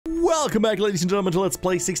Welcome back, ladies and gentlemen, to Let's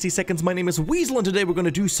Play 60 Seconds. My name is Weasel, and today we're going to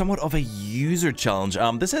do somewhat of a user challenge.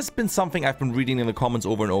 This has been something I've been reading in the comments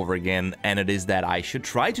over and over again, and it is that I should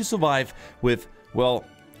try to survive with, well,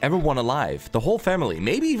 everyone alive. The whole family.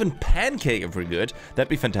 Maybe even Pancake if we're good. That'd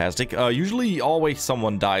be fantastic. Usually, always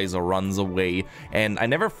someone dies or runs away, and I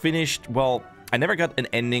never finished, well, I never got an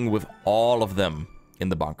ending with all of them in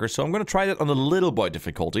the bunker, so I'm going to try that on the little boy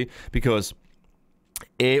difficulty, because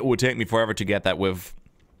it would take me forever to get that with,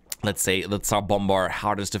 let's say, let's Bombar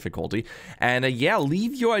hardest difficulty. And yeah,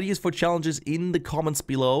 leave your ideas for challenges in the comments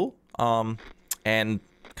below, and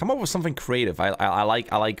come up with something creative. I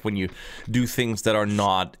like when you do things that are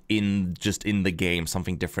not just in the game,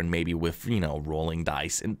 something different, maybe with, you know, rolling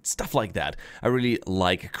dice and stuff like that. I really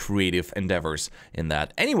like creative endeavors in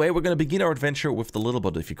that. Anyway, we're gonna begin our adventure with the little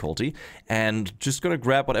bit difficulty, and just gonna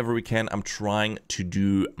grab whatever we can. I'm trying to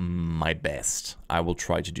do my best. I will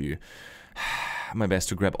try to do my best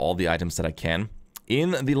to grab all the items that I can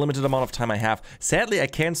in the limited amount of time I have. Sadly, I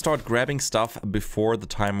can't start grabbing stuff before the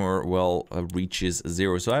timer, well, reaches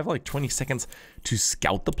 0. So I have like 20 seconds to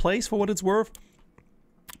scout the place for what it's worth.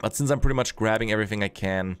 But since I'm pretty much grabbing everything I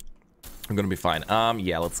can, I'm gonna be fine.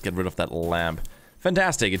 Yeah, let's get rid of that lamp.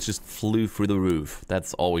 Fantastic, it just flew through the roof.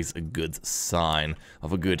 That's always a good sign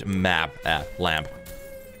of a good lamp.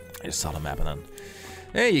 I just saw the map and then...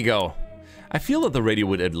 There you go. I feel that the radio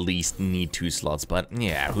would at least need 2 slots, but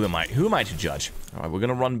yeah, who am I to judge? Alright, we're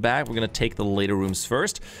gonna run back, we're gonna take the later rooms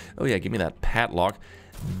first. Oh yeah, give me that padlock.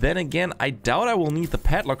 Then again, I doubt I will need the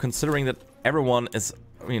padlock, considering that everyone is,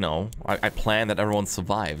 you know, I plan that everyone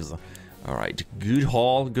survives. Alright, good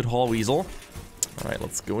haul, Weasel. Alright,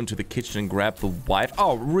 let's go into the kitchen and grab the wife.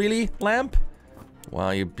 Oh, really, lamp?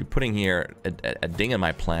 Well, you're putting here a ding in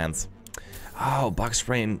my plans. Oh, bug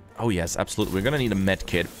spray and... Oh yes, absolutely, we're gonna need a med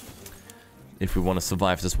kit if we want to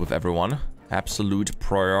survive this with everyone. Absolute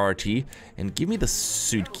priority. And give me the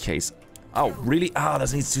suitcase. Oh, really? Ah,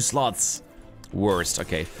 this needs 2 slots. Worst.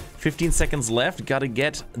 Okay. 15 seconds left. Gotta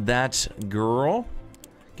get that girl.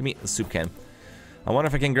 Give me the soup can. I wonder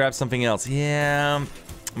if I can grab something else. Yeah.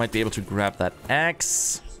 Might be able to grab that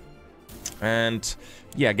axe. And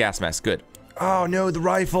yeah, gas mask. Good. Oh no, the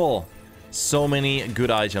rifle. So many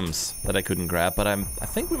good items that I couldn't grab, but I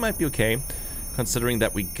think we might be okay, considering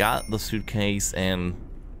that we got the suitcase, and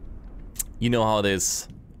you know how it is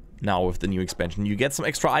now with the new expansion. You get some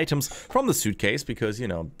extra items from the suitcase because, you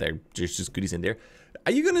know, they're just goodies in there.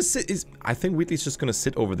 Are you gonna sit? I think Wheatley's just gonna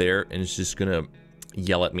sit over there and is just gonna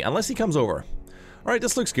yell at me, unless he comes over. All right,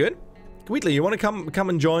 this looks good. Wheatley, you want to come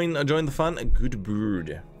and join the fun? A good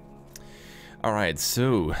bird. All right,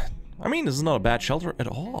 so I mean, this is not a bad shelter at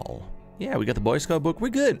all. Yeah, we got the Boy Scout book. We're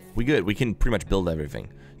good. We can pretty much build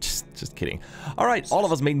everything. Just kidding. Alright, all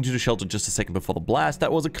of us made into the shelter just a second before the blast.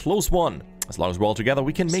 That was a close one. As long as we're all together,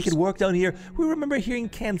 we can make it work down here. We remember hearing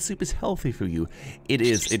canned soup is healthy for you. It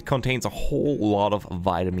is. It contains a whole lot of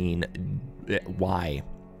vitamin Y.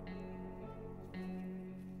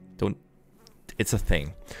 It's a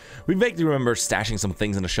thing. We vaguely remember stashing some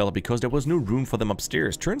things in the shelter because there was no room for them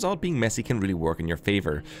upstairs. Turns out being messy can really work in your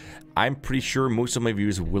favor. I'm pretty sure most of my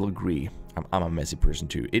viewers will agree. I'm a messy person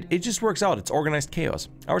too. It just works out. It's organized chaos.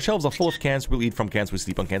 Our shelves are full of cans. We'll eat from cans. We'll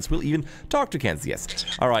sleep on cans. We'll even talk to cans. Yes.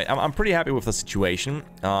 All right. I'm pretty happy with the situation.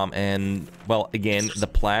 And well, again, the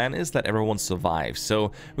plan is that everyone survives.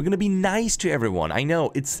 So we're gonna be nice to everyone. I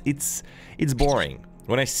know it's boring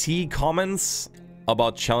when I see comments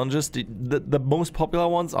about challenges. The most popular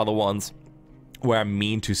ones are the ones where I'm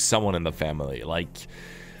mean to someone in the family, like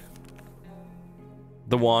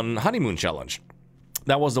the one honeymoon challenge.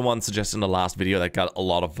 That was the one suggested in the last video that got a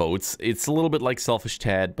lot of votes. It's a little bit like Selfish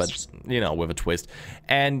Ted, but, you know, with a twist.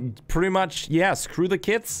 And pretty much, yeah, screw the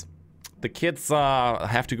kids. The kids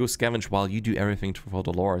have to go scavenge while you do everything for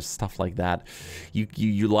Dolores, stuff like that.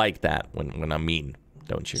 You like that when I'm mean,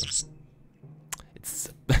 don't you? It's...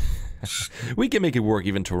 We can make it work.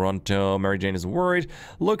 Even Toronto. Mary Jane isn't worried.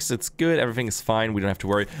 Looks, it's good. Everything is fine. We don't have to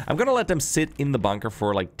worry. I'm gonna let them sit in the bunker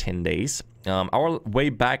for like 10 days. Our way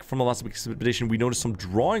back from the last expedition, we noticed some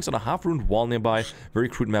drawings on a half-ruined wall nearby. Very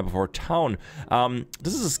crude map of our town.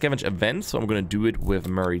 This is a scavenge event, so I'm gonna do it with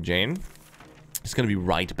Mary Jane. She's gonna be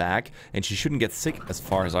right back, and she shouldn't get sick as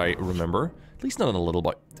far as I remember. At least not in a little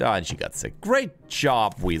bit. Ah, and she got sick. Great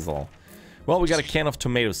job, Weasel. Well, we got a can of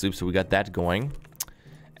tomato soup, so we got that going.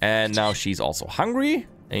 And now she's also hungry,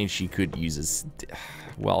 and she could use this.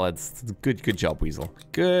 Well, that's good job, Weasel.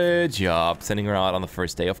 Good job sending her out on the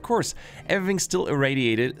first day. Of course, everything's still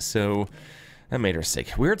irradiated, so that made her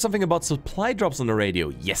sick. We heard something about supply drops on the radio.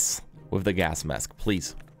 Yes, with the gas mask,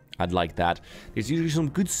 please. I'd like that. There's usually some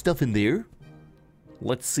good stuff in there.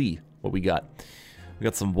 Let's see what we got. We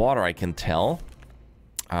got some water, I can tell.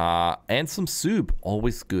 And some soup,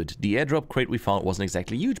 always good. The airdrop crate we found wasn't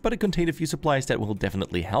exactly huge, but it contained a few supplies that will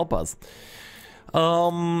definitely help us.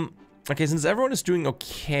 Okay, since everyone is doing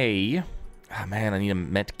okay... Ah, man, I need a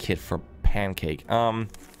med kit for pancake. I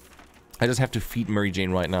just have to feed Mary Jane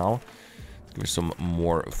right now. Let's give her some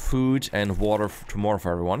more food and water tomorrow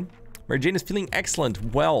for everyone. Mary Jane is feeling excellent.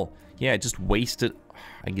 Well, yeah, I just wasted...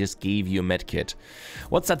 I just gave you a med kit.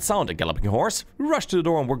 What's that sound? A galloping horse? We rushed to the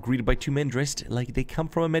door and were greeted by two men dressed like they come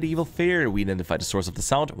from a medieval fair. We identified the source of the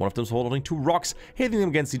sound. One of them was holding two rocks, hitting them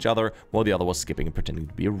against each other, while the other was skipping and pretending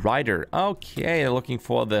to be a rider. Okay, they're looking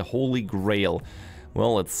for the Holy Grail.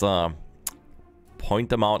 Well, let's point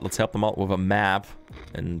them out. Let's help them out with a map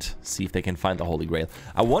and see if they can find the Holy Grail.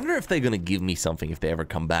 I wonder if they're gonna give me something if they ever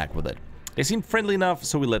come back with it. They seem friendly enough,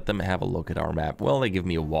 so we let them have a look at our map. Well, they give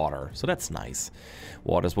me a water, so that's nice.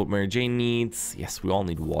 Water is what Mary Jane needs. Yes, we all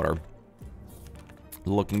need water.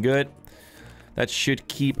 Looking good. That should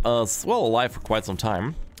keep us, well, alive for quite some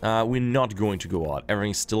time. We're not going to go out.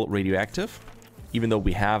 Everything's still radioactive, even though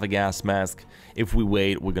we have a gas mask. If we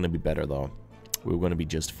wait, we're going to be better, though. We're going to be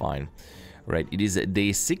just fine. Right, it is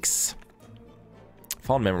day 6.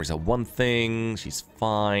 Fond memories are one thing. She's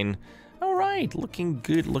fine. All right, looking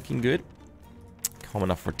good, looking good. Calm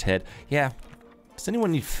enough for Ted. Yeah. Does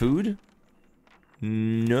anyone need food?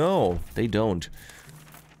 No, they don't.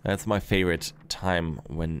 That's my favorite time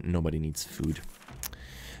when nobody needs food.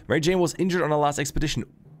 Mary Jane was injured on our last expedition.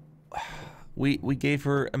 We gave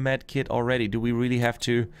her a med kit already. Do we really have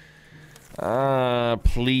to?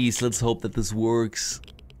 Please, let's hope that this works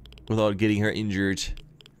without getting her injured.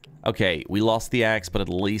 Okay, we lost the axe, but at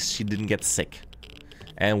least she didn't get sick.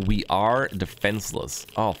 And we are defenseless.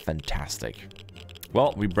 Oh, fantastic.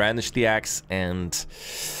 Well, we brandished the axe and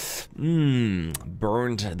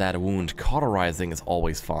burned that wound. Cauterizing is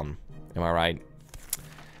always fun. Am I right?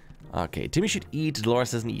 Okay, Timmy should eat.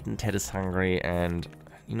 Dolores hasn't eaten. Ted is hungry. And,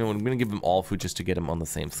 you know, I'm going to give them all food just to get them on the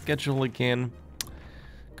same schedule again.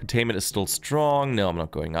 Containment is still strong. No, I'm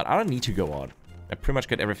not going out. I don't need to go out. I pretty much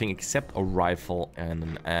got everything except a rifle and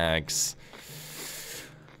an axe.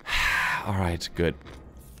 Alright, good.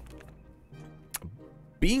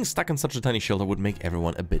 Being stuck in such a tiny shelter would make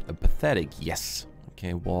everyone a bit pathetic. Yes.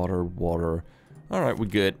 Okay, water, water. Alright, we're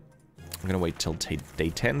good. I'm gonna wait till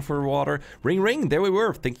day 10 for water. Ring, ring, there we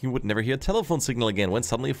were, thinking we would never hear a telephone signal again, when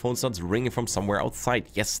suddenly a phone starts ringing from somewhere outside.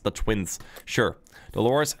 Yes, the twins. Sure.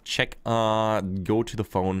 Dolores, check, go to the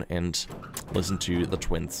phone and listen to the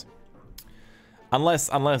twins.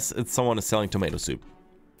 Unless it's someone is selling tomato soup.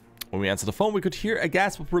 When we answered the phone, we could hear a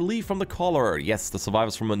gasp of relief from the caller. Yes, the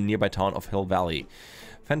survivors from a nearby town of Hill Valley.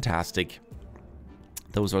 Fantastic.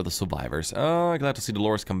 Those are the survivors. Glad to see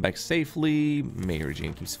Dolores come back safely. Mary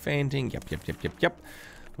Jane keeps fainting. Yep.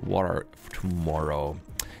 Water tomorrow.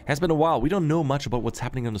 Has been a while. We don't know much about what's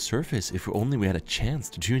happening on the surface. If only we had a chance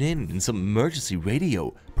to tune in some emergency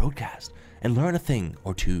radio broadcast and learn a thing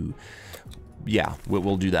or two. Yeah,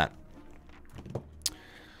 we'll do that.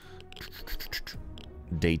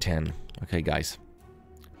 Day 10. Okay, guys.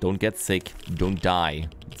 Don't get sick. Don't die.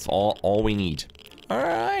 That's all we need.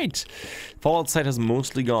 Alright. Fallout site has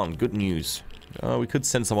mostly gone. Good news. We could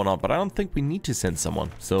send someone out, but I don't think we need to send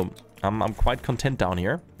someone. So, I'm quite content down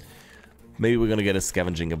here. Maybe we're gonna get a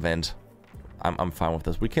scavenging event. I'm fine with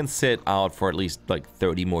this. We can sit out for at least, like,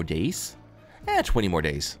 30 more days. 20 more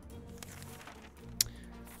days.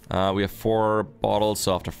 We have 4 bottles,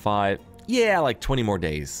 so after 5... Yeah, like 20 more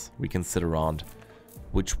days we can sit around.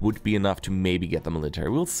 Which would be enough to maybe get the military.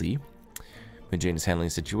 We'll see. Jane is handling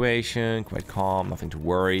the situation. Quite calm. Nothing to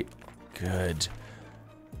worry. Good.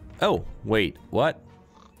 Oh, wait. What?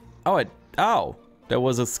 Oh, there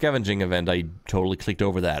was a scavenging event. I totally clicked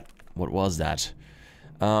over that. What was that?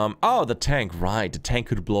 Oh, the tank. Right. The tank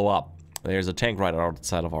could blow up. There's a tank right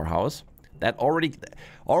outside of our house. That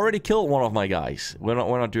already killed one of my guys. We're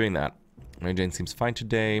not doing that. Mary Jane seems fine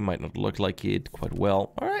today. Might not look like it quite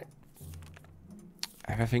well. All right.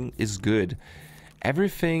 Everything is good.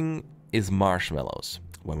 Everything is marshmallows.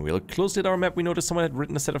 When we look closely at our map, we noticed someone had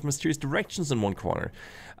written a set of mysterious directions in one corner.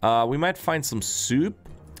 We might find some soup,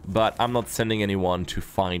 but I'm not sending anyone to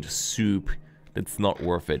find soup. It's not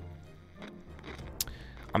worth it.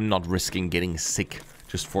 I'm not risking getting sick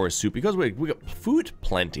just for a soup, because we got food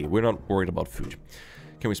plenty. We're not worried about food.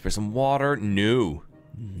 Can we spare some water? No.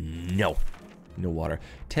 No water.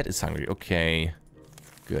 Ted is hungry. Okay,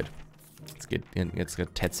 good. Let's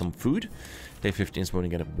get Ted some food. Day 15 is when we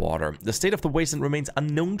get water. The state of the wasteland remains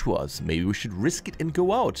unknown to us. Maybe we should risk it and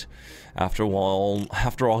go out. After all,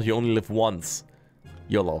 you only live once.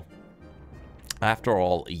 YOLO. After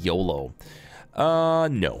all, YOLO.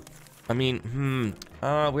 No. I mean, we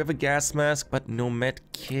have a gas mask, but no med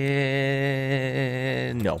kit.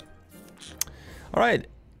 No. Alright,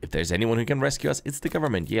 if there's anyone who can rescue us, it's the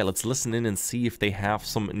government. Yeah, let's listen in and see if they have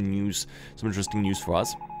some news, some interesting news for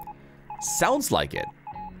us. Sounds like it.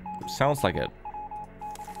 Sounds like it.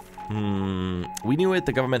 We knew it.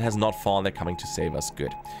 The government has not fallen. They're coming to save us.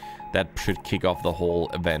 Good. That should kick off the whole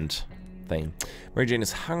event thing. Mary Jane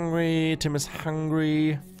is hungry. Tim is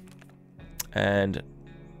hungry. And...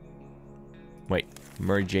 wait.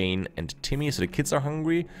 Mary Jane and Timmy. So the kids are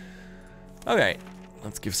hungry. Okay.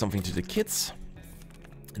 Let's give something to the kids.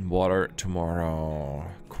 And water tomorrow.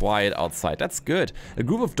 Quiet outside. That's good. A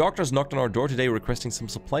group of doctors knocked on our door today requesting some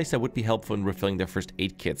supplies that would be helpful in refilling their first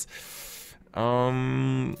aid kits.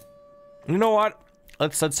 You know what?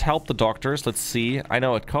 Let's help the doctors. Let's see. I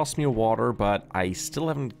know it cost me water, but I still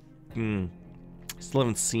haven't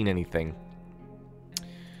seen anything.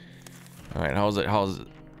 All right, how's it?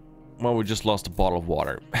 Well, we just lost a bottle of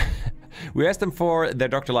water. We asked them for their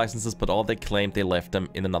doctor licenses, but all they claimed they left them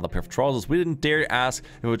in another pair of trousers. We didn't dare ask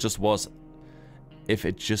if it just was.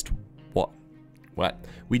 What?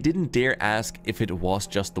 We didn't dare ask if it was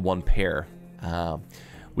just the one pair.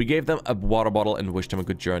 We gave them a water bottle and wished them a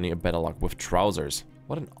good journey and better luck with trousers.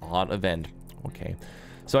 What an odd event. Okay.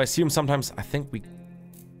 So I assume sometimes I think we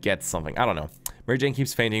get something. I don't know. Mary Jane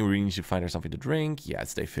keeps fainting. We need to find her something to drink. Yeah,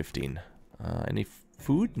 it's day 15. Any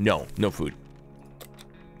food? No. No food.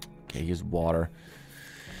 Okay, here's water.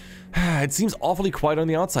 It seems awfully quiet on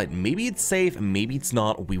the outside. Maybe it's safe, maybe it's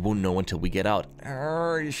not. We won't know until we get out.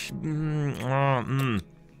 I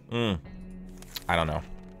don't know.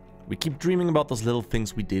 We keep dreaming about those little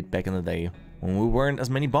things we did back in the day when we weren't as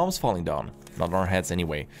many bombs falling down. Not on our heads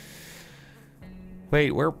anyway.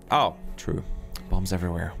 Wait, where? Oh, true. Bombs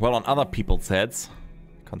everywhere. Well, on other people's heads.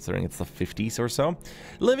 Considering it's the 50s or so.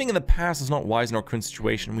 Living in the past is not wise in our current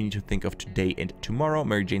situation. We need to think of today and tomorrow.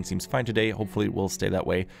 Mary Jane seems fine today. Hopefully it will stay that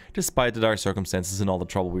way. Despite the dire circumstances and all the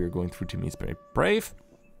trouble we are going through, Timmy is very brave.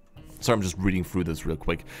 So I'm just reading through this real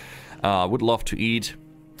quick. Would love to eat.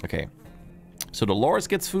 Okay. So Dolores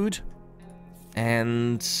gets food.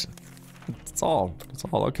 And that's all. That's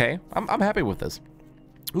all. Okay. I'm happy with this.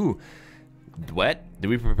 Ooh. What? Did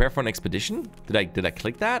we prepare for an expedition? Did I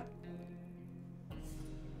click that?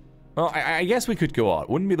 Well, I guess we could go out.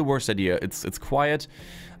 Wouldn't be the worst idea. It's quiet.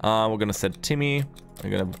 We're gonna set Timmy.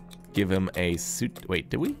 We're gonna give him a suit. Wait,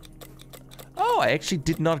 did we? Oh, I actually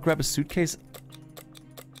did not grab a suitcase.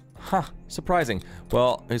 Huh, surprising.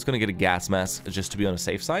 Well, he's gonna get a gas mask just to be on the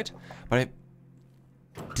safe side. But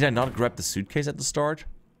did I not grab the suitcase at the start?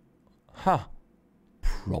 Huh.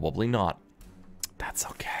 Probably not. That's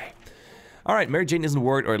okay. Alright, Mary Jane isn't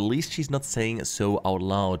worried, or at least she's not saying so out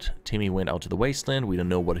loud. Timmy went out to the wasteland. We don't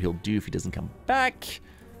know what he'll do if he doesn't come back.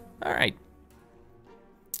 Alright.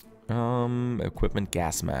 Equipment,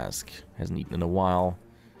 gas mask. Hasn't eaten in a while.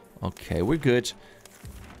 Okay, we're good.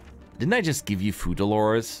 Didn't I just give you food,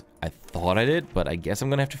 Dolores? I thought I did, but I guess I'm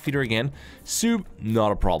gonna have to feed her again. Soup,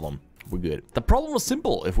 not a problem. We're good. The problem was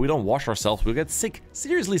simple. If we don't wash ourselves, we'll get sick.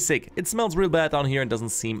 Seriously sick. It smells real bad down here and doesn't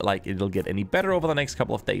seem like it'll get any better over the next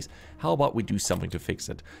couple of days. How about we do something to fix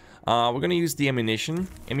it? We're gonna use the ammunition.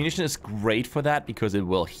 Ammunition is great for that because it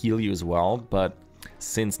will heal you as well. But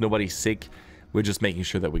since nobody's sick, we're just making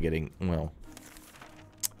sure that we're getting, well,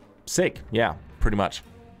 sick. Yeah, pretty much.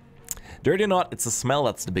 Dirty or not, it's the smell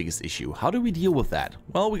that's the biggest issue. How do we deal with that?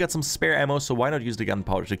 Well, we got some spare ammo, so why not use the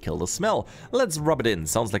gunpowder to kill the smell? Let's rub it in.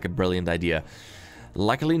 Sounds like a brilliant idea.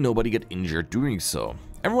 Luckily, nobody got injured doing so.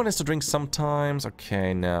 Everyone has to drink sometimes.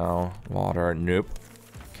 Okay, now water. Nope.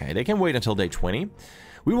 Okay, they can wait until day 20.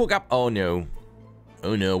 We woke up. Oh no.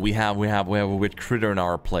 Oh no, we have a weird critter in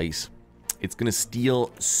our place. It's gonna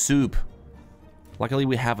steal soup. Luckily,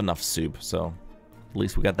 we have enough soup, so at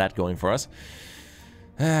least we got that going for us.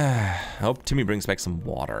 I hope Timmy brings back some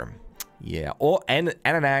water. Yeah, and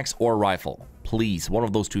an axe or a rifle. Please, one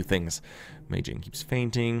of those two things. Mary Jane keeps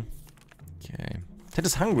fainting. Okay. Ted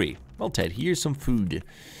is hungry. Well, Ted, here's some food.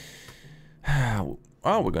 Oh,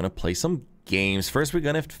 we're gonna play some games. First, we're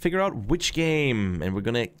gonna have to figure out which game, and we're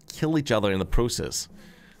gonna kill each other in the process.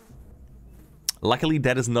 Luckily,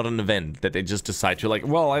 that is not an event that they just decide to, like,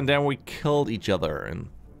 well, and then we killed each other, and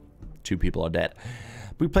 2 people are dead.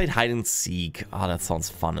 We played hide and seek. Oh, that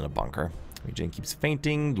sounds fun in a bunker. Mary Jane keeps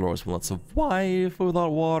fainting. Dolores will not survive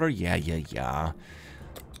without water. Yeah.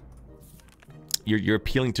 You're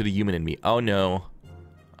appealing to the human in me. Oh no.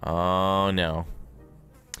 Oh no.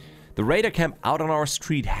 The raider camp out on our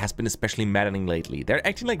street has been especially maddening lately. They're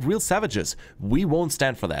acting like real savages. We won't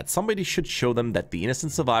stand for that. Somebody should show them that the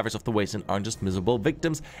innocent survivors of the wasteland aren't just miserable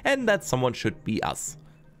victims, and that someone should be us.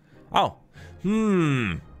 Oh.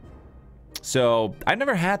 So, I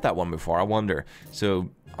never had that one before, I wonder. So,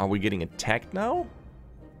 are we getting attacked now?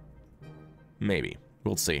 Maybe.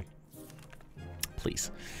 We'll see.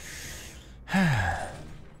 Please.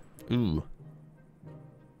 Ooh.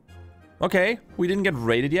 Okay, we didn't get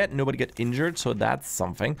raided yet, nobody got injured, so that's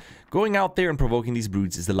something. Going out there and provoking these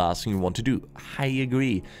brutes is the last thing we want to do. I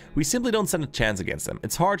agree. We simply don't stand a chance against them.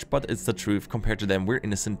 It's harsh, but it's the truth. Compared to them, we're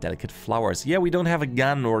innocent, delicate flowers. Yeah, we don't have a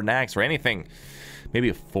gun or an axe or anything. Maybe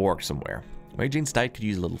a fork somewhere. Mary Jane's diet could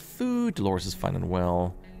use a little food. Dolores is fine and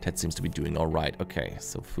well. Ted seems to be doing alright. Okay,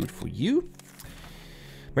 so food for you.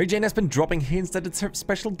 Mary Jane has been dropping hints that it's her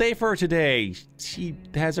special day for her today. She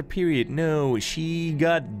has her period. No, she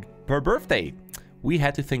got her birthday. We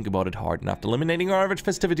had to think about it hard, and after eliminating our average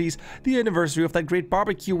festivities, the anniversary of that great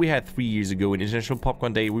barbecue we had 3 years ago, International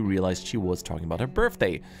Popcorn Day, we realized she was talking about her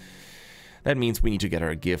birthday. That means we need to get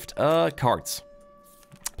her a gift. Cards.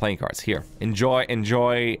 Playing cards. Here.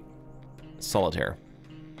 Enjoy solitaire.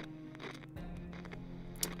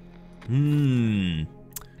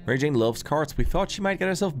 Mary Jane loves cards. We thought she might get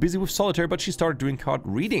herself busy with solitaire, but she started doing card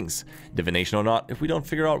readings. Divination or not, if we don't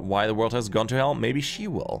figure out why the world has gone to hell, maybe she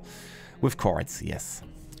will. With cards, yes.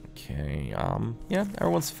 Okay, yeah,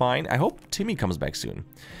 everyone's fine. I hope Timmy comes back soon.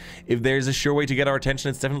 If there's a sure way to get our attention,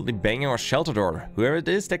 it's definitely banging our shelter door. Whoever it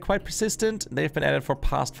is, they're quite persistent. They've been at it for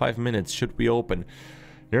past 5 minutes. Should we open?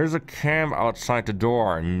 There's a cam outside the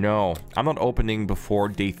door. No, I'm not opening before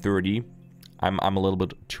day 30. I'm a little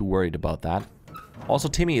bit too worried about that. Also,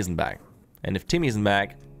 Timmy isn't back. And if Timmy isn't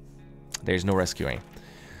back, there's no rescuing.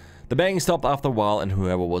 The banging stopped after a while, and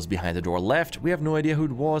whoever was behind the door left. We have no idea who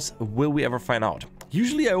it was. Will we ever find out?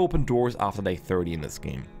 Usually I open doors after day 30 in this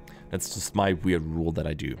game. That's just my weird rule that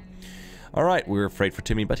I do. Alright, we were afraid for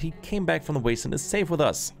Timmy, but he came back from the waste and is safe with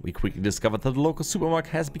us. We quickly discovered that the local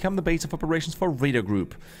supermarket has become the base of operations for Raider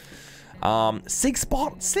Group. 6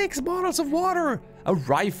 bottles of water! A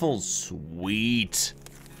rifle! Sweet!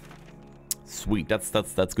 Sweet,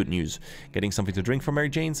 that's good news. Getting something to drink for Mary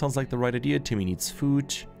Jane sounds like the right idea. Timmy needs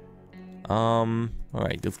food.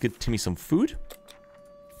 Alright, let's get Timmy some food.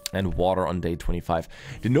 And water on day 25.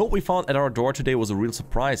 The note we found at our door today was a real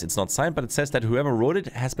surprise. It's not signed, but it says that whoever wrote it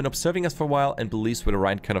has been observing us for a while and believes we're the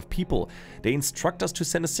right kind of people. They instruct us to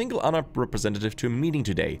send a single honor representative to a meeting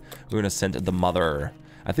today. We're gonna send the mother.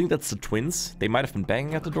 I think that's the twins. They might have been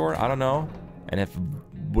banging at the door, I don't know. And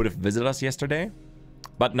would have visited us yesterday.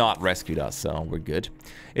 But not rescued us, so we're good.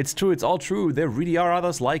 It's true, it's all true. There really are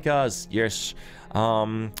others like us. Yes.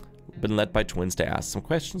 Been led by twins to ask some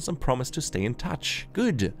questions and promise to stay in touch.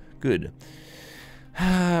 Good, good.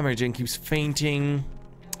 Mary Jane keeps fainting.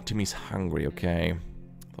 Timmy's hungry, okay.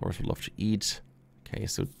 Dolores would love to eat. Okay,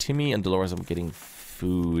 so Timmy and Dolores are getting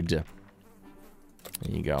food. There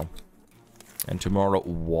you go. And tomorrow,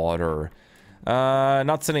 water.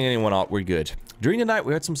 Not sending anyone out, we're good. During the night,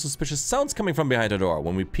 we heard some suspicious sounds coming from behind the door.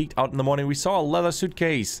 When we peeked out in the morning, we saw a leather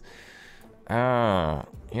suitcase.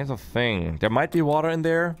 Here's the thing. There might be water in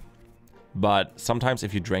there, but sometimes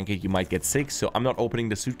if you drank it, you might get sick, so I'm not opening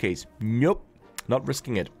the suitcase. Nope, not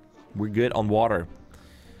risking it. We're good on water.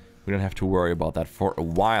 We don't have to worry about that for a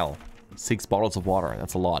while. 6 bottles of water,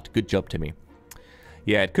 that's a lot. Good job, Timmy.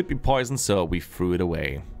 Yeah, it could be poison, so we threw it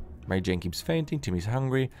away. Mary Jane keeps fainting. Timmy's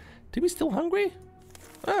hungry. Timmy's still hungry?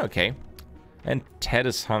 Oh, okay. And Ted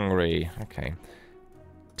is hungry. Okay.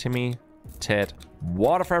 Timmy, Ted,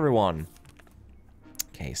 water for everyone.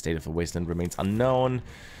 Okay, state of the wasteland remains unknown.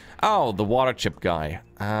 Oh, the water chip guy.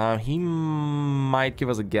 He might give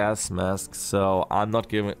us a gas mask, so I'm not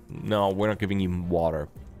giving... No, we're not giving him water.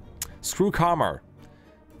 Screw karma.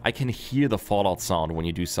 I can hear the fallout sound when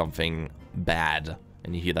you do something bad.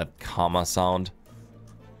 And you hear that karma sound.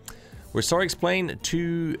 We're sorry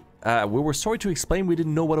to explain we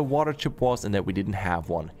didn't know what a water chip was and that we didn't have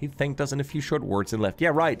one. He thanked us in a few short words and left.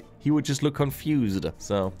 Yeah, right. He would just look confused.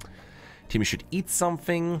 So, Timmy should eat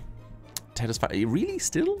something. Ted is fine. Really?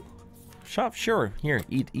 Still? Sure. Here,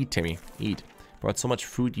 eat, Timmy. Eat. Brought so much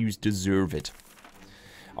food, you deserve it.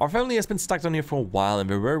 Our family has been stuck down here for a while, and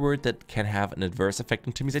we're very worried that can have an adverse effect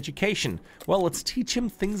on Timmy's education. Well, let's teach him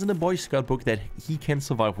things in the Boy Scout book that he can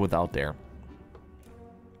survive without there.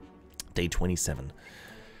 Day 27.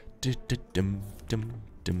 The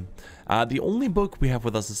only book we have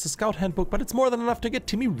with us is the Scout Handbook, but it's more than enough to get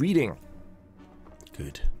Timmy reading.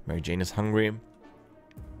 Good. Mary Jane is hungry.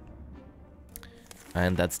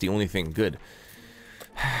 And that's the only thing. Good.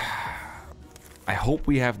 I hope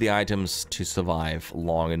we have the items to survive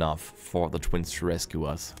long enough for the twins to rescue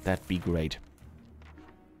us. That'd be great.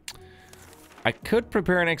 I could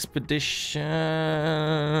prepare an expedition.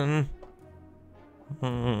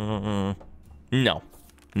 No,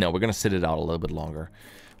 we're gonna sit it out a little bit longer.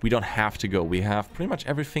 We don't have to go. We have pretty much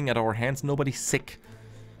everything at our hands. Nobody's sick.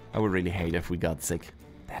 I would really hate if we got sick.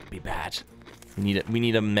 That'd be bad. We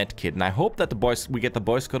need a med kit, and I hope that we get the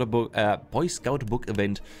Boy Scout book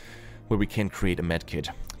event where we can create a med kit.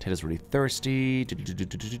 Ted is really thirsty.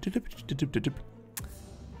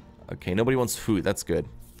 Okay, nobody wants food. That's good.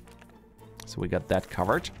 So we got that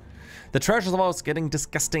covered. The treasures of ours getting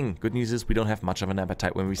disgusting. Good news is we don't have much of an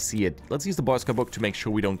appetite when we see it. Let's use the Boy Scout book to make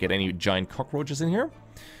sure we don't get any giant cockroaches in here.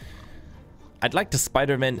 I'd like the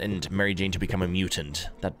Spider-Man and Mary Jane to become a mutant.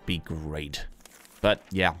 That'd be great. But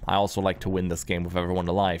yeah, I also like to win this game with everyone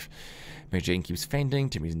alive. Mary Jane keeps fainting.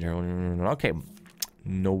 Timmy's in there. Okay.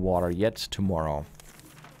 No water yet. Tomorrow.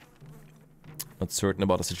 Not certain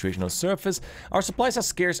about the situation on the surface. Our supplies are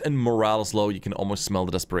scarce and morale is low. You can almost smell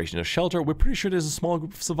the desperation in the shelter. We're pretty sure there's a small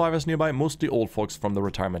group of survivors nearby, mostly old folks from the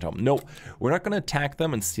retirement home. No, we're not going to attack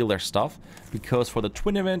them and steal their stuff, because for the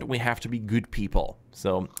twin event, we have to be good people.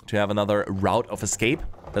 So, to have another route of escape,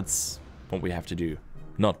 that's what we have to do.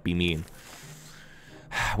 Not be mean.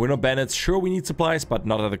 We're not bandits. Sure, we need supplies, but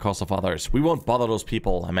not at the cost of others. We won't bother those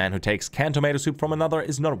people. A man who takes canned tomato soup from another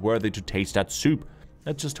is not worthy to taste that soup.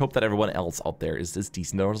 Let's just hope that everyone else out there is as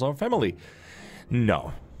decent as our family.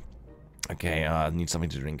 No. Okay, need something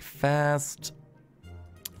to drink fast.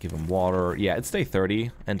 Give him water. Yeah, it's day 30,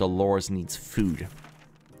 and Dolores needs food.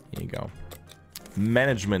 Here you go.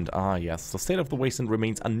 Management. Ah, yes. The state of the wasteland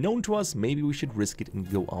remains unknown to us. Maybe we should risk it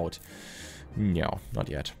and go out. No, not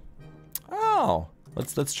yet. Oh,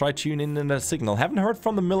 let's try tune in the signal. Haven't heard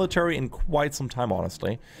from the military in quite some time,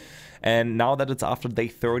 honestly. And now that it's after day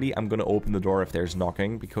 30, I'm gonna open the door if there's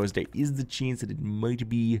knocking, because there is the chance that it might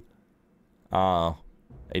be the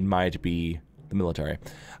military.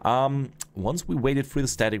 Once we waited through the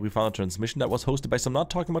static, we found a transmission that was hosted by some not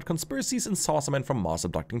talking about conspiracies and saw some men from Mars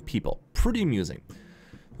abducting people. Pretty amusing.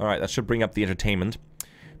 Alright, that should bring up the entertainment.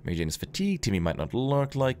 Mary Jane is fatigued. Timmy might not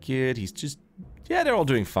look like it. He's just... yeah, they're all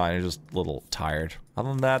doing fine. They're just a little tired. Other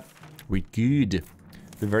than that, we're good.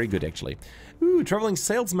 We're very good, actually. Ooh, traveling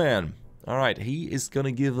salesman. Alright, he is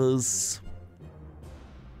gonna give us...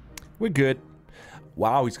 we're good.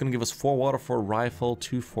 Wow, he's gonna give us 4 water for a rifle,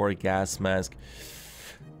 2 for a gas mask.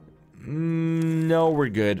 No, we're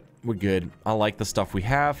good. We're good. I like the stuff we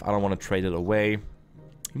have. I don't want to trade it away.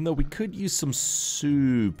 Even though we could use some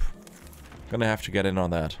soup. Gonna have to get in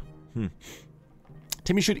on that.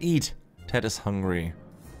 Timmy should eat. Ted is hungry.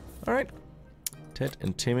 Alright. Ted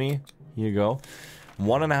and Timmy. Here you go.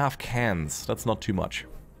 1.5 cans. That's not too much.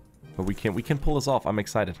 But we can pull this off. I'm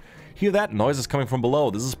excited. Hear that? Noise is coming from below.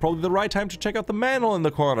 This is probably the right time to check out the manhole in the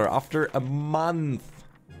corner after a month.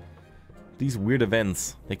 These weird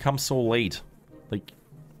events. They come so late. Like,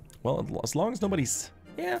 well, as long as nobody's...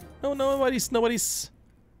 yeah, nobody's...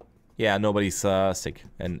 yeah, nobody's sick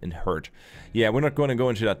and hurt. Yeah, we're not going to go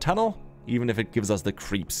into that tunnel, even if it gives us the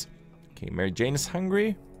creeps. Okay, Mary Jane is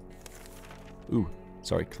hungry. Ooh.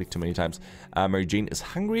 Sorry, clicked too many times. Mary Jane is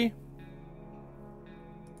hungry.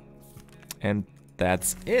 And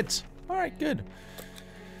that's it. Alright, good.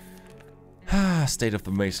 State of the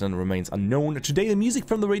wasteland remains unknown. Today the music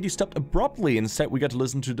from the radio stopped abruptly. Instead we got to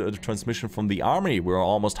listen to the transmission from the army. We were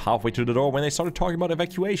almost halfway to the door when they started talking about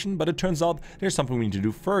evacuation, but it turns out there's something we need to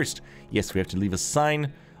do first. Yes, we have to leave a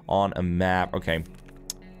sign on a map. Okay.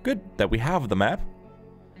 Good that we have the map.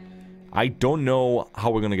 I don't know how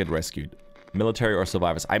we're gonna get rescued. Military or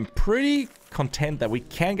survivors. I'm pretty content that we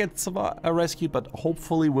can get rescued, but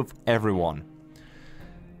hopefully with everyone.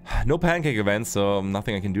 No pancake events, so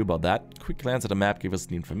nothing I can do about that. Quick glance at the map gave us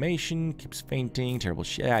the information. Keeps fainting. Terrible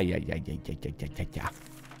shit. Yeah.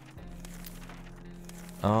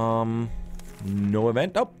 No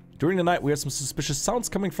event. Oh, during the night we had some suspicious sounds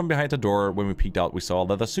coming from behind the door. When we peeked out, we saw a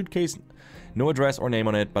leather suitcase. No address or name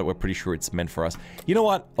on it, but we're pretty sure it's meant for us. You know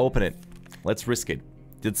what? Open it. Let's risk it.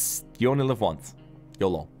 You only live once.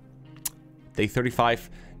 YOLO. Day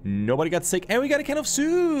 35. Nobody got sick. And we got a can of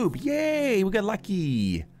soup. Yay. We got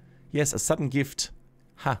lucky. Yes, a sudden gift.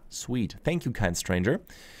 Ha, sweet. Thank you, kind stranger.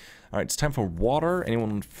 Alright, it's time for water.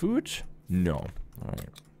 Anyone want food? No. Alright,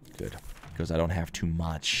 good. Because I don't have too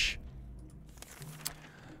much.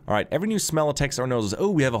 Alright, every new smell attacks our noses. Oh,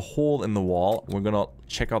 we have a hole in the wall. We're gonna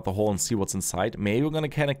check out the hole and see what's inside. Maybe we're gonna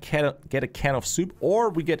get a can of soup, or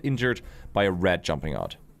we get injured by a rat jumping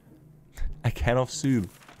out. A can of soup.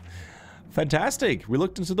 Fantastic! We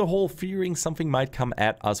looked into the hole, fearing something might come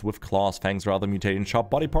at us with claws, fangs, or other mutated sharp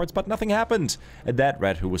body parts, but nothing happened. And that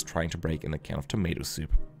rat who was trying to break in a can of tomato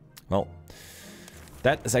soup. Well,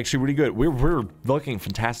 that is actually really good. We're looking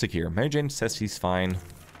fantastic here. Mary Jane says she's fine.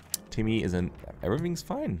 Timmy isn't. Everything's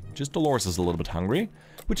fine. Just Dolores is a little bit hungry,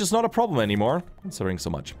 which is not a problem anymore, considering so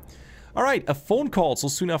much. Alright, a phone call so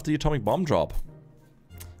soon after the atomic bomb drop.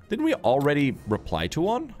 Didn't we already reply to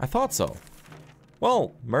one? I thought so.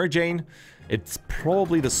 Well, Mary Jane, it's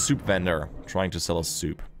probably the soup vendor trying to sell us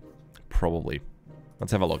soup. Probably.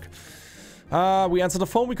 Let's have a look. We answered the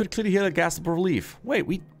phone. We could clearly hear the gasp of relief. Wait,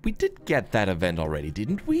 we did get that event already,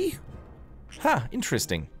 didn't we? Huh,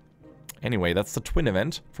 interesting. Anyway, that's the twin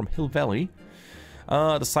event from Hill Valley.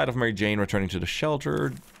 The sight of Mary Jane returning to the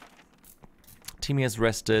shelter. Timmy has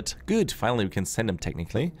rested. Good, finally we can send him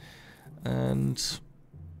technically. And...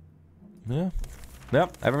 yeah.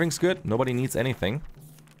 Yep, everything's good. Nobody needs anything.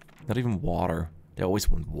 Not even water. They always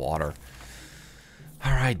want water.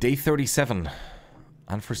 Alright, day 37.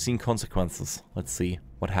 Unforeseen consequences. Let's see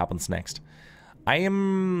what happens next.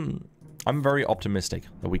 I'm very optimistic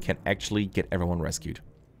that we can actually get everyone rescued.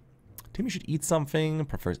 Timmy should eat something.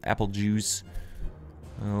 Prefers apple juice.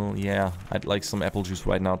 Oh, yeah. I'd like some apple juice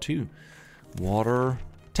right now, too. Water.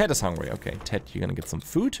 Ted is hungry. Okay, Ted, you're gonna get some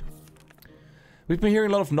food. We've been hearing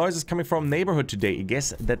a lot of noises coming from neighborhood today. I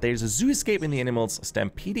guess that there's a zoo escape and the animals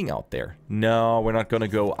stampeding out there. No, we're not gonna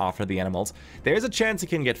go after the animals. There's a chance you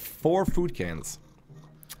can get 4 food cans.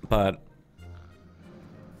 But...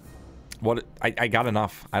 what? I got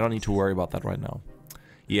enough. I don't need to worry about that right now.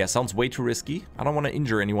 Yeah, sounds way too risky. I don't want to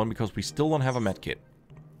injure anyone because we still don't have a medkit.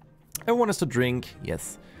 Everyone has to drink.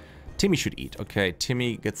 Yes. Timmy should eat. Okay,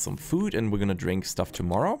 Timmy gets some food and we're gonna drink stuff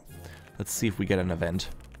tomorrow. Let's see if we get an event.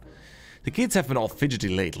 The kids have been all fidgety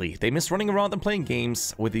lately. They miss running around and playing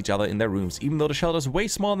games with each other in their rooms. Even though the shelter is way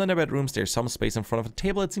smaller than their bedrooms, there's some space in front of the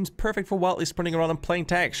table that seems perfect for wildly sprinting around and playing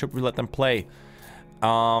tag. Should we let them play?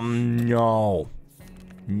 No.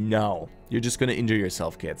 No. You're just gonna injure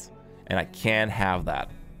yourself, kids. And I can't have that.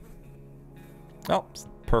 Oh,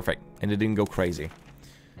 perfect. And it didn't go crazy.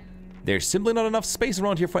 There's simply not enough space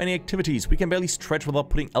around here for any activities. We can barely stretch without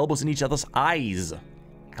putting elbows in each other's eyes.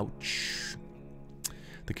 Ouch.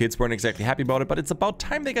 The kids weren't exactly happy about it, but it's about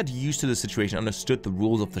time they got used to the situation and understood the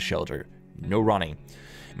rules of the shelter. No running.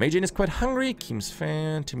 Mary Jane is quite hungry. Kim's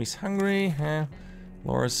fan. Timmy's hungry. Huh?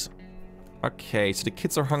 Laura's... okay, so the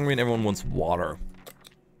kids are hungry and everyone wants water.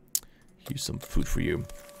 Here's some food for you.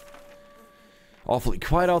 Awfully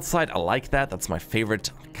quiet outside. I like that. That's my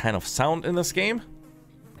favorite kind of sound in this game.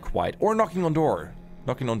 Quiet. Or knocking on door.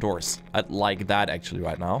 Knocking on doors. I'd like that actually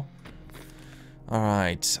right now.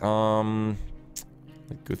 Alright.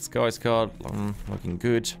 Good Sky Scout. Looking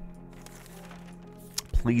good.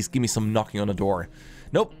 Please give me some knocking on the door.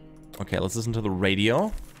 Nope. Okay, let's listen to the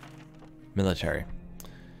radio. Military.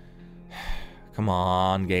 Come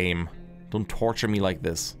on, game. Don't torture me like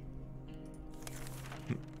this.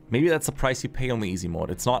 Maybe that's the price you pay on the easy mode.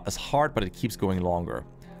 It's not as hard, but it keeps going longer.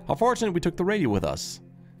 How fortunate we took the radio with us.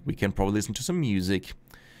 We can probably listen to some music.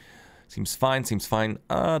 Seems fine, seems fine.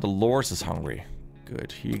 Dolores is hungry.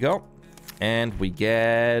 Good, here you go. And we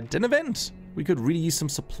get an event. We could really use some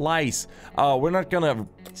supplies. We're not gonna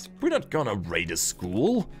raid a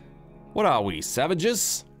school. What are we,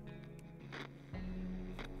 savages?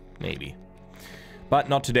 Maybe. But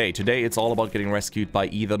not today. Today it's all about getting rescued by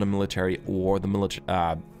either the military or the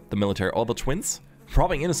military or the twins.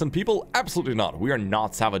 Robbing innocent people? Absolutely not. We are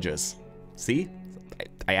not savages. See?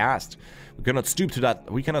 I asked. We cannot stoop to that.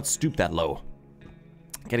 We cannot stoop that low.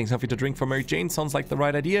 Getting something to drink for Mary Jane sounds like the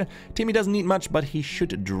right idea. Timmy doesn't need much, but he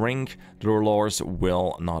should drink. The Dolores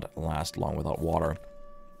will not last long without water.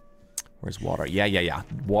 Where's water? Yeah.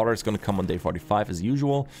 Water is gonna come on day 45 as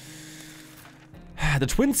usual. The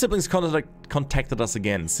twin siblings contacted us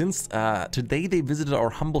again. Since today they visited our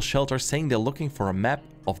humble shelter saying they're looking for a map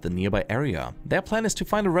of the nearby area. Their plan is to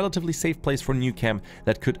find a relatively safe place for a new camp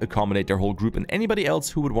that could accommodate their whole group and anybody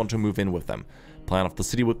else who would want to move in with them. Plan of the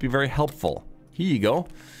city would be very helpful. Here you go.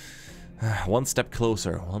 One step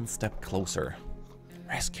closer, one step closer.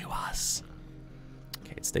 Rescue us.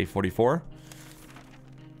 Okay, it's day 44.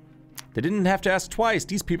 They didn't have to ask twice.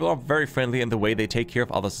 These people are very friendly and the way they take care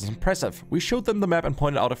of others is impressive. We showed them the map and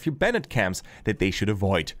pointed out a few bandit camps that they should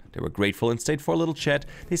avoid. They were grateful and stayed for a little chat.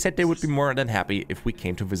 They said they would be more than happy if we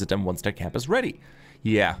came to visit them once their camp is ready.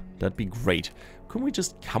 Yeah, that'd be great. Couldn't we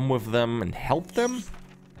just come with them and help them?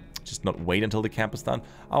 Just not wait until the camp is done?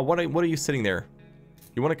 What are you sitting there?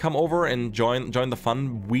 You want to come over and join the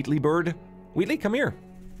fun, Wheatley bird? Wheatley, come here.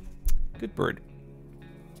 Good bird.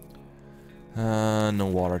 No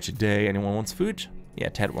water today. Anyone wants food? Yeah,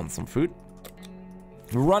 Ted wants some food.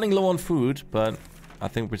 We're running low on food, but I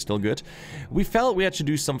think we're still good. We felt we had to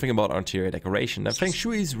do something about our interior decoration. And Feng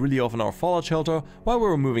Shui is really off in our fallout shelter. While we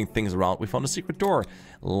were moving things around, we found a secret door.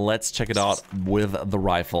 Let's check it out with the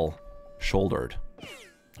rifle shouldered.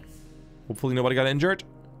 Hopefully nobody got injured.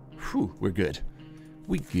 Whew, we're good.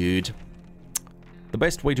 We good. The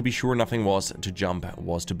best way to be sure nothing was to jump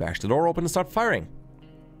was to bash the door open and start firing.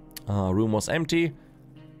 Room was empty.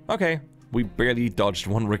 Okay, we barely dodged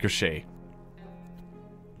one ricochet.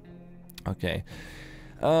 Okay.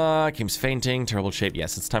 Kim's fainting, terrible shape.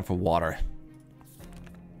 Yes, it's time for water.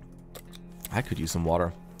 I could use some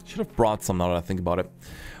water. Should have brought some now that I think about it.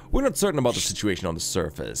 We're not certain about the situation on the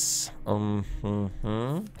surface. Oh,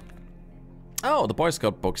 the Boy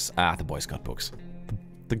Scout books. Ah, the Boy Scout books.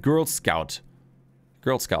 The Girl Scout.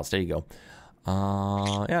 Girl Scouts, there you go.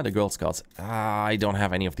 Yeah, the Girl Scouts. I don't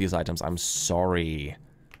have any of these items. I'm sorry.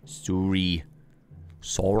 Sorry.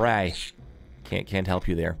 Can't help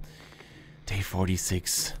you there. Day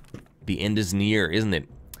 46. The end is near, isn't it?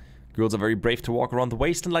 Girls are very brave to walk around the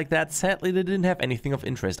wasteland like that. Sadly, they didn't have anything of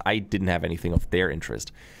interest. I didn't have anything of their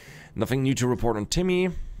interest. Nothing new to report on Timmy.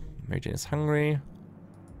 Mary Jane is hungry.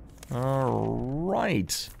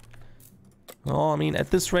 Alright. Well, I mean,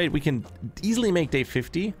 at this rate, we can easily make day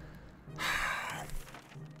 50.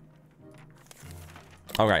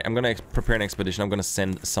 Alright, I'm gonna prepare an expedition. I'm gonna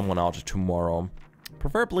send someone out tomorrow.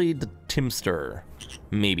 Preferably the Timster.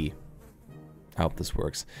 Maybe. I hope this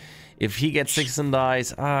works. If he gets 6 and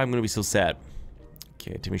dies, I'm gonna be so sad.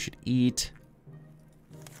 Okay, Timmy should eat.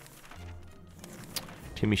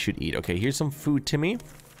 Timmy should eat. Okay, here's some food, Timmy.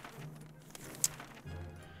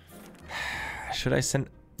 Should I send...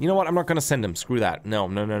 You know what? I'm not gonna send him. Screw that. No.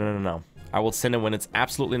 I will send him when it's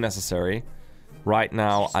absolutely necessary. Right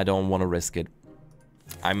now, I don't want to risk it.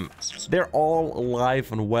 They're all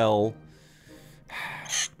alive and well.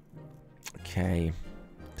 Okay.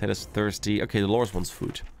 Ted is thirsty. Okay, Dolores wants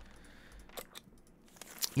food.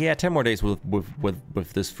 Yeah, 10 more days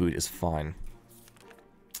with this food is fine.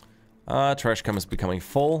 Trash can is becoming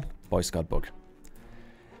full. Boy Scout book.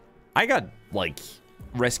 I got, like,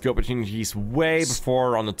 rescue opportunities way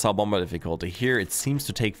before on the top bomber difficulty. Here, it seems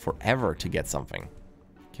to take forever to get something.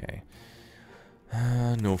 Okay.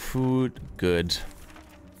 No food. Good.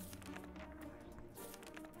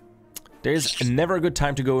 There's never a good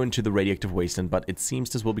time to go into the radioactive wasteland, but it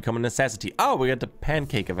seems this will become a necessity. Oh, we got the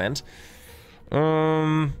pancake event.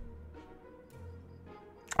 I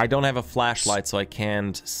don't have a flashlight, so I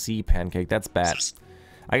can't see Pancake. That's bad.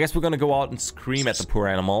 I guess we're gonna go out and scream at the poor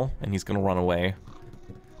animal, and he's gonna run away.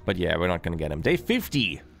 But yeah, we're not gonna get him. Day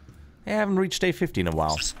 50! I haven't reached day 50 in a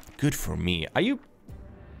while. Good for me. Are you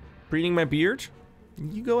preening my beard?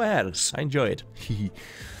 You go ahead. I enjoy it.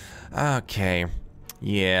 Okay.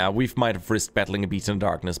 Yeah, we might have risked battling a beast in the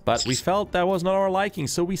darkness, but we felt that was not our liking,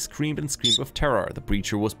 so we screamed and screamed with terror. The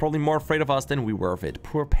breacher was probably more afraid of us than we were of it.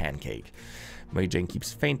 Poor Pancake. Mary Jane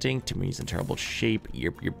keeps fainting. Timmy's in terrible shape.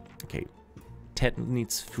 Yep. Okay. Ted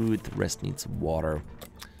needs food. The rest needs water.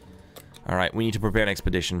 Alright, we need to prepare an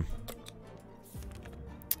expedition.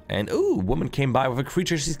 And, ooh, woman came by with a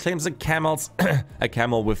creature she claims a camel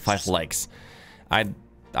with 5 legs. I'm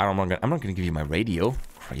not gonna give you my radio,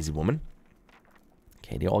 crazy woman.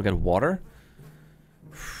 Okay, they all got water.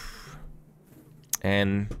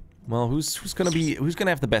 And, well, who's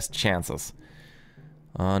gonna have the best chances?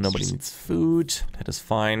 Nobody needs food. That is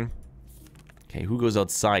fine. Okay, who goes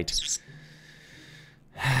outside?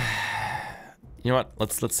 You know what?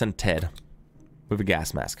 Let's send Ted with a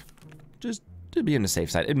gas mask. Just to be on the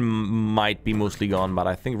safe side. It might be mostly gone, but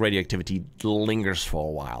I think radioactivity lingers for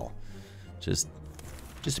a while. Just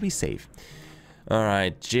to be safe.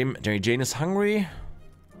 Alright, Jane is hungry.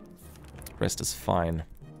 Rest is fine.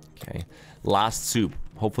 Okay. Last soup.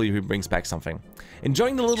 Hopefully he brings back something.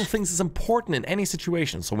 Enjoying the little things is important in any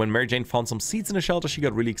situation, so when Mary Jane found some seeds in the shelter, she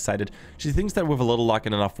got really excited. She thinks that with a little luck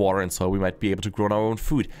and enough water and so we might be able to grow our own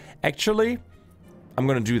food. Actually, I'm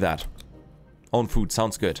gonna do that. Own food,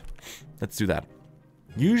 sounds good. Let's do that.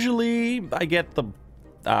 Usually, I get the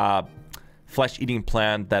flesh-eating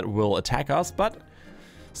plant that will attack us, but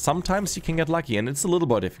sometimes you can get lucky, and it's a little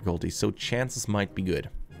more difficulty, so chances might be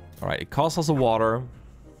good. Alright, it costs us a water,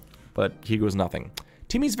 but here goes nothing.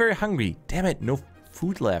 Timmy's very hungry. Damn it, no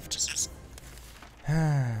food left.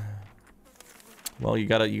 Well, you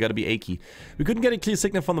gotta be achy. We couldn't get a clear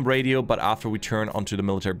signal from the radio, but after we turned onto the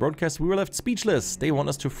military broadcast, we were left speechless. They want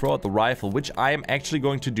us to throw out the rifle, which I am actually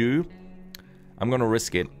going to do. I'm gonna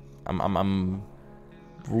risk it. I'm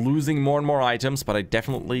losing more and more items, but I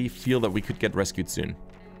definitely feel that we could get rescued soon.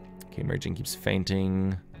 Okay, Mary Jane keeps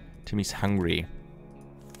fainting. Timmy's hungry.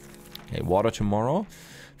 Okay, water tomorrow.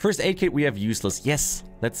 First aid kit we have useless. Yes,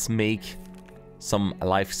 let's make some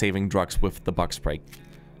life-saving drugs with the bug spray.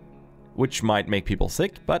 Which might make people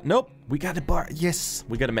sick, but nope. We got a bar. Yes,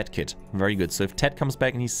 we got a med kit. Very good. So if Ted comes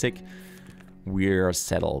back and he's sick, we're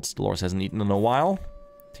settled. Dolores hasn't eaten in a while.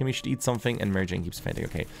 Timmy should eat something, and Mary Jane keeps fainting.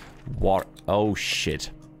 Okay. Water. Oh, shit.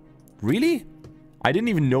 Really? I didn't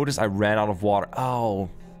even notice I ran out of water. Oh.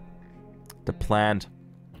 The plant.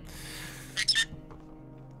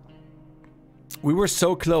 We were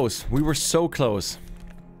so close. We were so close.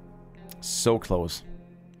 So close.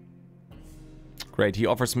 Great. He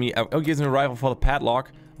offers me... Oh, he gives me a rifle for the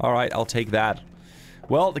padlock. Alright, I'll take that.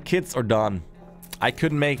 Well, the kids are done. I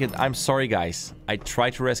couldn't make it. I'm sorry, guys. I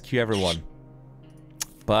tried to rescue everyone.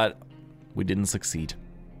 But we didn't succeed.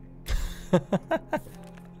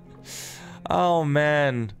 Oh,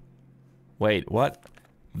 man. Wait, what?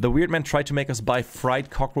 The weird man tried to make us buy fried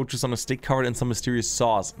cockroaches on a stick covered in some mysterious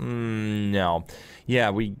sauce. No. Yeah,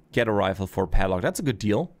 we get a rifle for a padlock. That's a good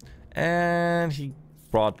deal. And he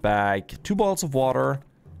brought back 2 bottles of water,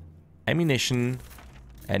 ammunition,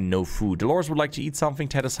 and no food. Dolores would like to eat something.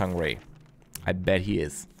 Ted is hungry. I bet he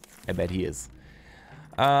is. I bet he is.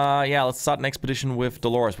 Yeah, let's start an expedition with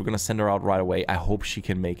Dolores. We're gonna send her out right away. I hope she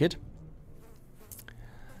can make it.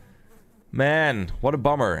 Man, what a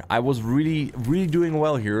bummer. I was really doing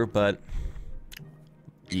well here, but...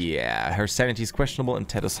 yeah, her sanity is questionable and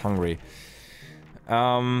Ted is hungry.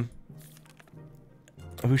 Who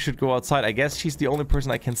should go outside? I guess she's the only person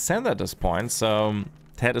I can send at this point, so...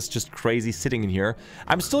 Ted is just crazy sitting in here.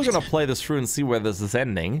 I'm still gonna play this through and see where this is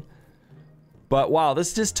ending. But wow,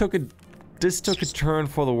 this took a turn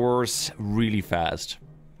for the worse really fast.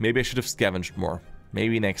 Maybe I should have scavenged more.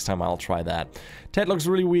 Maybe next time I'll try that. Ted looks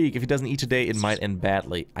really weak. If he doesn't eat today, it might end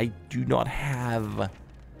badly. I do not have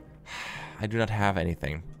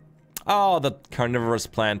anything. Oh, the carnivorous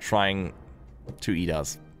plant trying to eat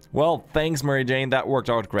us. Well, thanks, Mary Jane. That worked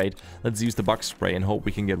out great. Let's use the bug spray and hope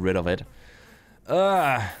we can get rid of it.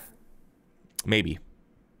 Maybe.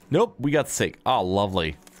 Nope, we got sick. Oh,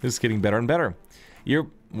 lovely. This is getting better and better.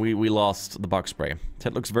 We lost the bug spray.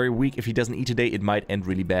 Ted looks very weak. If he doesn't eat today, it might end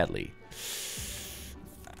really badly.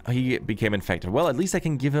 He became infected. Well, at least I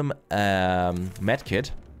can give him a medkit.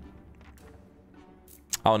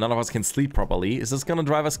 Oh, none of us can sleep properly. Is this gonna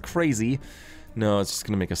drive us crazy? No, it's just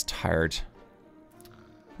gonna make us tired.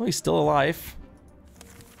 Well, he's still alive.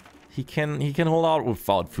 He can hold out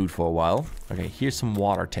without food for a while. Okay, here's some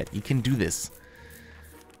water, Ted. You can do this.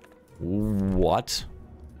 What?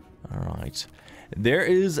 Alright. There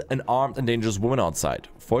is an armed and dangerous woman outside.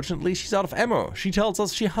 Fortunately, she's out of ammo. She tells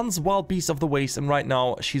us she hunts wild beasts of the waste, and right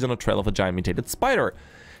now, she's on a trail of a giant mutated spider.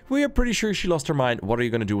 We are pretty sure she lost her mind. What are you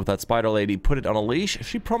gonna do with that spider lady? Put it on a leash?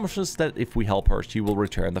 She promises that if we help her, she will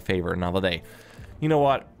return the favor another day. You know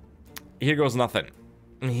what? Here goes nothing.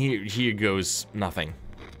 Here goes nothing.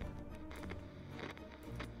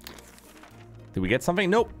 Did we get something?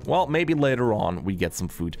 Nope. Well, maybe later on we get some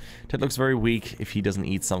food. Ted looks very weak if he doesn't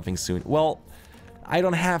eat something soon. Well, I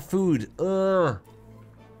don't have food. Ugh.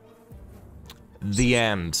 The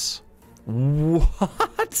end.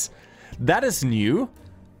 What? That is new?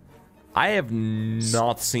 I have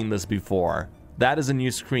not seen this before. That is a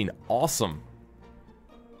new screen. Awesome.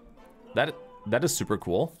 That is super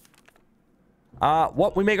cool.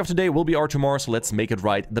 What we make of today will be our tomorrow, so let's make it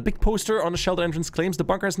right. The big poster on the shelter entrance claims the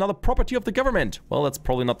bunker is now the property of the government. Well, that's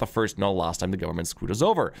probably not the first nor last time the government screwed us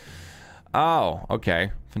over. Oh,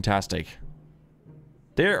 okay. Fantastic.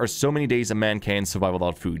 There are so many days a man can survive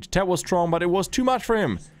without food. Ted was strong, but it was too much for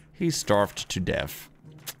him. He starved to death.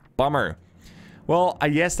 Bummer. Well, I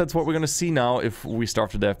guess that's what we're gonna see now if we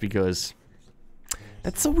starve to death, because...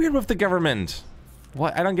 that's so weird with the government.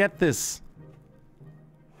 What? I don't get this.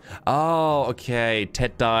 Oh, okay.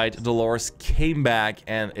 Ted died, Dolores came back,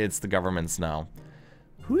 and it's the government's now.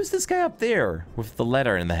 Who is this guy up there with the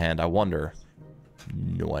letter in the hand, I wonder?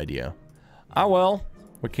 No idea. Ah, well.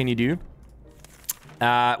 What can you do?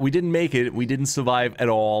 We didn't make it. We didn't survive at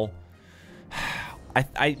all.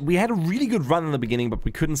 We had a really good run in the beginning, but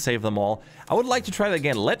we couldn't save them all. I would like to try that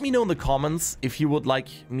again. Let me know in the comments if you would like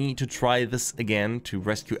me to try this again to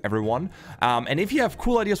rescue everyone. And if you have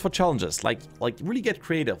cool ideas for challenges, like really get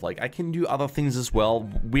creative. Like, I can do other things as well.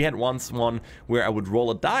 We had once one where I would roll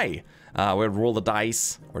a die. Where I'd roll the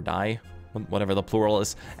dice, or die, whatever the plural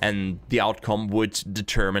is, and the outcome would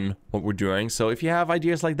determine what we're doing. So if you have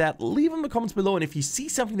ideas like that, leave them in the comments below. And if you see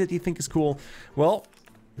something that you think is cool, well...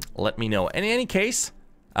 let me know. And in any case,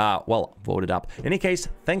 well, vote it up. In any case,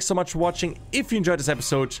 thanks so much for watching. If you enjoyed this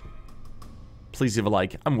episode, please leave a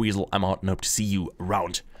like. I'm Weasel. I'm out and hope to see you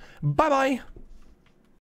around. Bye-bye.